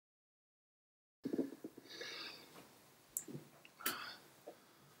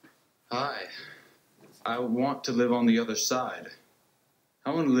Hi. I want to live on the other side.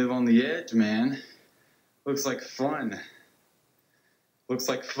 I want to live on the edge, man. Looks like fun. Looks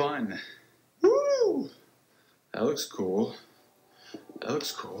like fun. Woo! That looks cool. That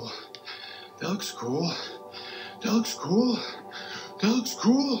looks cool. That looks cool. That looks cool. That looks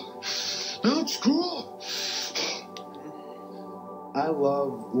cool. That looks cool. I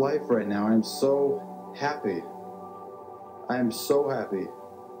love life right now. I'm so happy. I am so happy.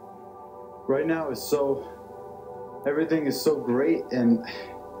 Right now is so, everything is so great and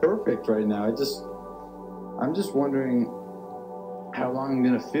perfect right now. I'm just wondering how long I'm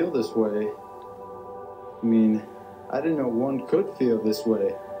gonna feel this way. I mean, I didn't know one could feel this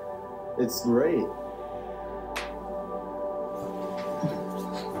way. It's great.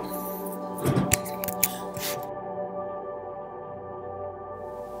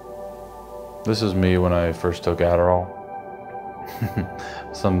 This is me when I first took Adderall.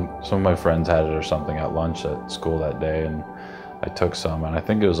 Some of my friends had it or something at lunch at school that day, and I took some, and I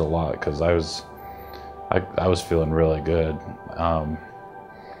think it was a lot because I was feeling really good.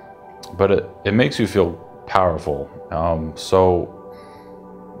 But it makes you feel powerful. So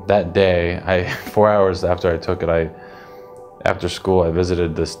that day, 4 hours after I took it, after school, I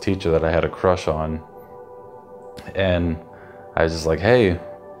visited this teacher that I had a crush on, and I was just like, "Hey,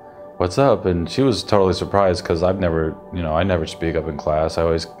 what's up?" And she was totally surprised because I never speak up in class. I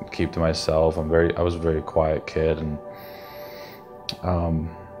always keep to myself. I was a very quiet kid, and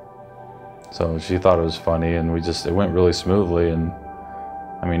so she thought it was funny, and it went really smoothly. And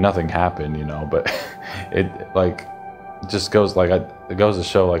I mean, nothing happened, but it just goes it goes to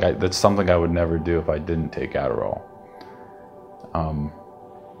show that's something I would never do if I didn't take Adderall.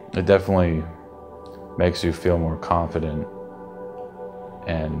 It definitely makes you feel more confident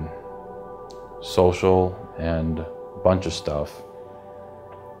and social and a bunch of stuff.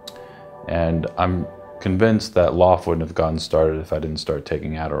 And I'm convinced that Loft wouldn't have gotten started if I didn't start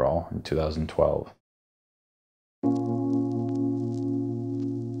taking Adderall in 2012.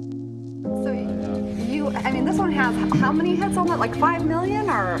 This one has how many hits on it? Like 5 million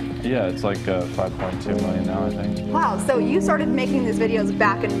or? Yeah, it's like 5.2 million now, I think. Wow, so you started making these videos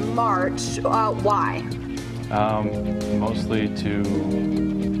back in March. Why? Mostly to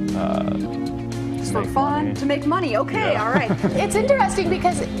for fun, money. To make money. Okay, yeah. All right. It's interesting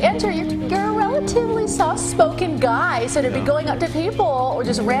because Andrew, you're a relatively soft-spoken guy, so to be going up to people or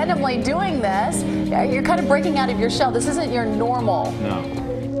just randomly doing this, you're kind of breaking out of your shell. This isn't your normal. No.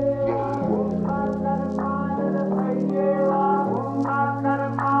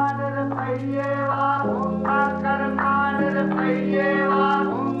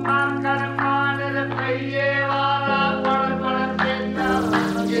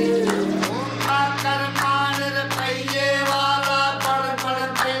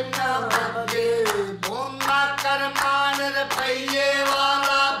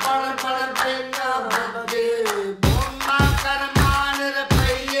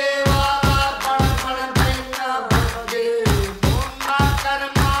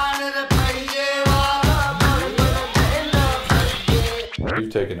 You've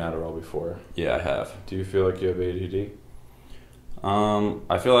taken Adderall before. Yeah, I have. Do you feel like you have ADD?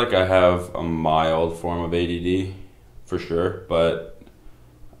 I feel like I have a mild form of ADD, for sure, but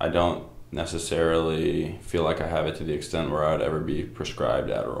I don't necessarily feel like I have it to the extent where I'd ever be prescribed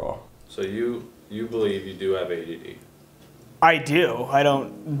Adderall. So you believe you do have ADD? I do. I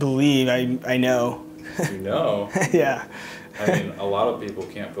don't believe. I know. You know? Yeah. I mean, a lot of people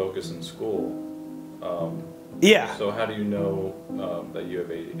can't focus in school. Yeah. So how do you know that you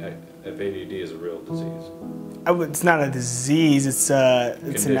have ADD? If ADD is a real disease? It's not a disease. It's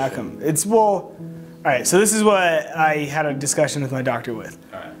an outcome. All right. So this is what I had a discussion with my doctor with.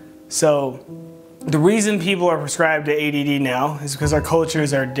 All right. So the reason people are prescribed to ADD now is because our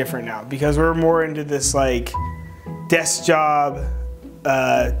cultures are different now. Because we're more into this desk job,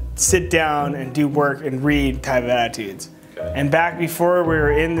 sit down and do work and read type of attitudes. Okay. And back before we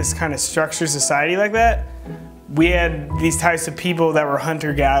were in this kind of structured society like that, we had these types of people that were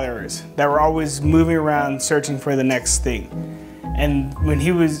hunter-gatherers, that were always moving around searching for the next thing. And when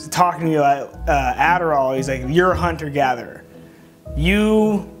he was talking to me about Adderall, he's like, you're a hunter-gatherer.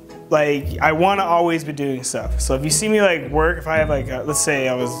 I want to always be doing stuff. So if you see me work, if I have let's say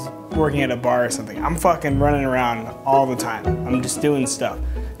I was working at a bar or something, I'm fucking running around all the time. I'm just doing stuff.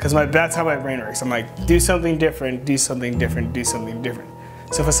 Because that's how my brain works. I'm like, do something different, do something different, do something different.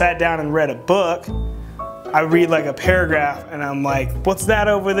 So if I sat down and read a book, I read a paragraph and I'm like, what's that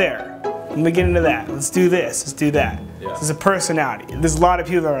over there? Let me get into that. Let's do this, let's do that. Yeah. This is a personality. There's a lot of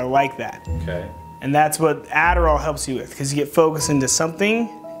people that are like that. Okay. And that's what Adderall helps you with, because you get focused into something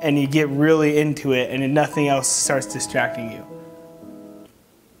and you get really into it, and then nothing else starts distracting you.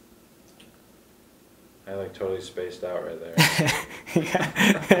 I like totally spaced out right there.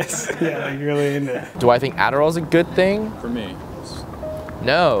 Yeah, like really into it. Do I think Adderall is a good thing? For me.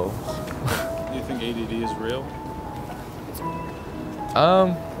 No. Do you think ADD is real?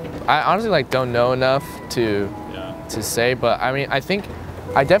 I honestly like don't know enough to say, but I mean, I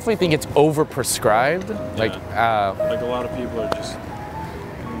definitely think it's overprescribed. Like a lot of people are just,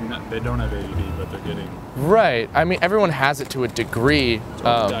 they don't have ADD, but they're getting right. I mean, everyone has it to a degree.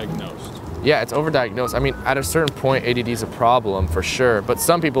 diagnosed. Yeah, it's overdiagnosed. I mean, at a certain point, ADD is a problem for sure. But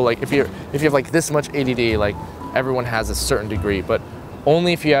some people, like if you have like this much ADD, like everyone has a certain degree. But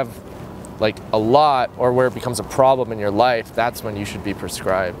only if you have like a lot or where it becomes a problem in your life, that's when you should be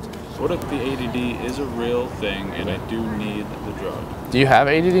prescribed. What if the ADD is a real thing and I do need the drug? Do you have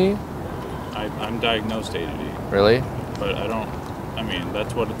ADD? I'm diagnosed ADD. Really? But I don't. I mean,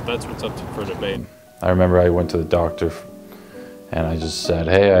 that's what's up for debate. I remember I went to the doctor and I just said,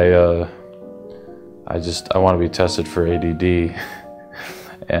 hey, I want to be tested for ADD.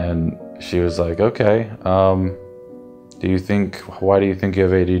 And she was like, okay, why do you think you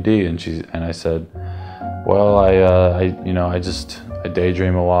have ADD? And I said, well, I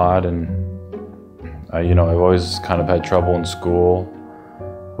daydream a lot, and I've always kind of had trouble in school,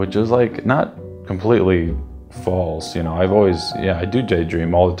 which is like not completely false. I do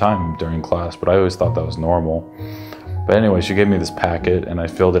daydream all the time during class, but I always thought that was normal. But anyway, she gave me this packet and I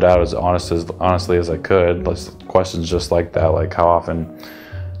filled it out as honestly as I could. Questions just like that, like how often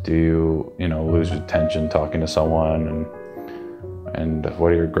do you lose your attention talking to someone, and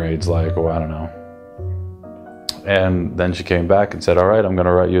what are your grades like, or I don't know. And then she came back and said, all right, I'm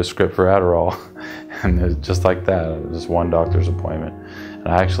gonna write you a script for Adderall. And it was just like that, it was just one doctor's appointment. And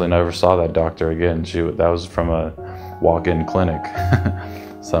I actually never saw that doctor again. That was from a walk-in clinic.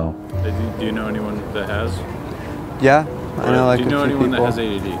 So. Do you know anyone that has? Yeah, I know like do you know a few anyone people. that has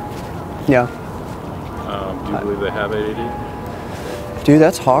ADD? Yeah. Do you believe they have ADD? Dude,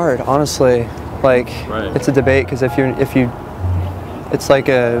 that's hard, honestly. Like, Right. It's a debate because if you, it's like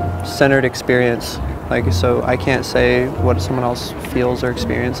a centered experience. Like, so I can't say what someone else feels or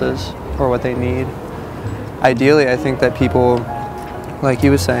experiences or what they need. Ideally, I think that people, like he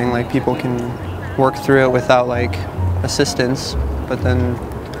was saying, like people can work through it without like assistance, but then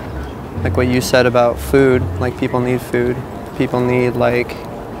like what you said about food, like people need food, people need like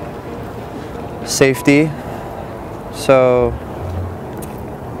safety. So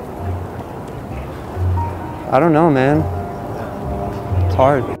I don't know, man. It's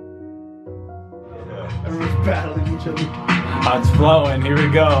hard. Everyone's battling each other. It's flowing, here we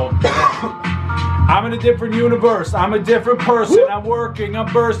go. I'm in a different universe, I'm a different person. I'm working,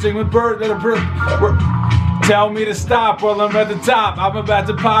 I'm bursting with tell me to stop while I'm at the top. I'm about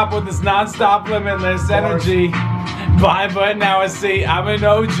to pop with this non-stop limitless energy. Blind, but now I see I'm an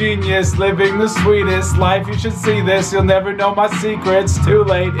old genius, living the sweetest life. You should see this, you'll never know my secrets. Too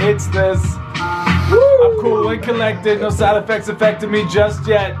late, it's this. I'm cool and collected, no side effects affecting me just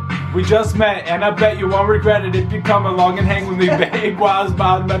yet. We just met, and I bet you won't regret it if you come along and hang with me, babe. While I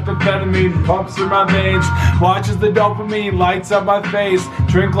smile, methamphetamine pumps through my veins, watches the dopamine lights up my face.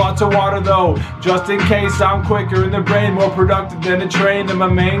 Drink lots of water though, just in case. I'm quicker in the brain, more productive than a train. And my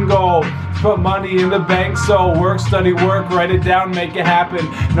main goal is put money in the bank. So work, study, work, write it down, make it happen.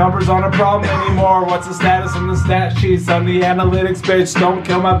 Numbers aren't a problem anymore. What's the status on the stat sheets? On the analytics, bitch, don't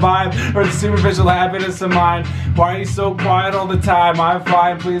kill my vibe or the superficial happiness of mine. Why are you so quiet all the time? I'm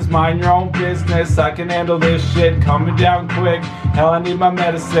fine, please mind your own business. I can handle this shit coming down quick. Hell, I need my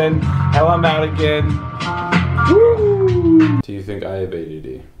medicine. Hell, I'm out again. Woo! Do you think I have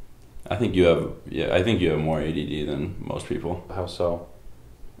ADD? I think you have, I think you have more ADD than most people. How so?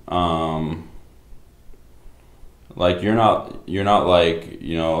 Like you're not like,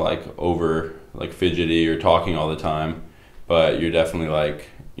 like over like fidgety or talking all the time, but you're definitely like,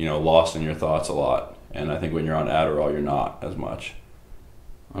 lost in your thoughts a lot. And I think when you're on Adderall, you're not as much.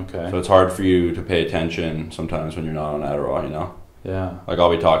 Okay. So it's hard for you to pay attention sometimes when you're not on Adderall, Yeah. Like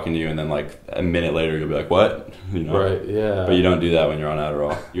I'll be talking to you and then like a minute later you'll be like, what? Right, yeah. But you don't do that when you're on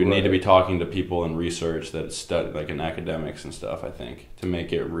Adderall. You need to be talking to people and research that study, like in academics and stuff, I think, to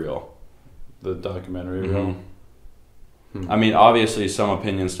make it real. The documentary real? I mean, obviously some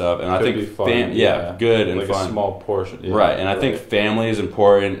opinion stuff, and Could I think be fun, good and like fun. a small portion, right? And I think family is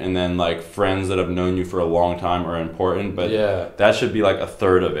important, and then like friends that have known you for a long time are important. But that should be like a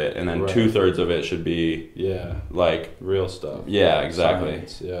third of it, and then 2/3 of it should be like real stuff. Yeah, exactly.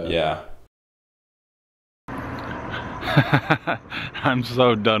 Science, yeah. I'm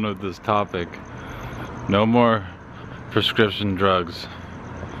so done with this topic. No more prescription drugs.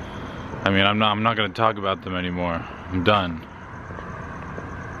 I mean, I'm not gonna talk about them anymore. I'm done.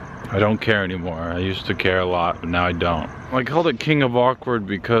 I don't care anymore. I used to care a lot, but now I don't. I called it King of Awkward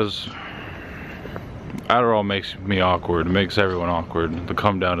because Adderall makes me awkward. It makes everyone awkward, the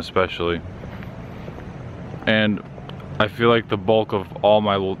come down especially. And I feel like the bulk of all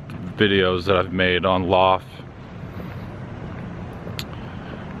my videos that I've made on Loft,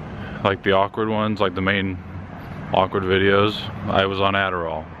 like the awkward ones, like the main awkward videos, I was on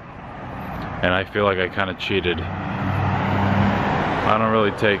Adderall. And I feel like I kind of cheated. I don't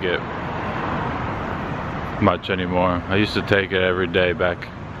really take it much anymore. I used to take it every day back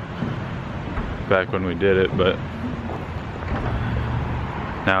when we did it, but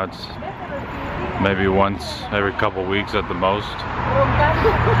now it's maybe once every couple weeks at the most.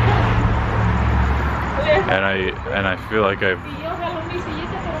 And I feel like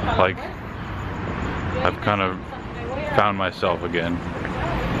I've kind of found myself again,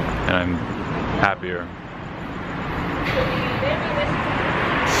 and I'm happier.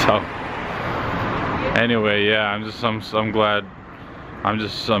 So anyway, yeah, I'm glad. I'm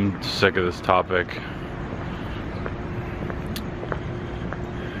sick of this topic.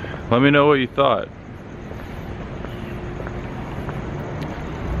 Let me know what you thought.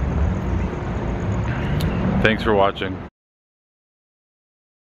 Thanks for watching.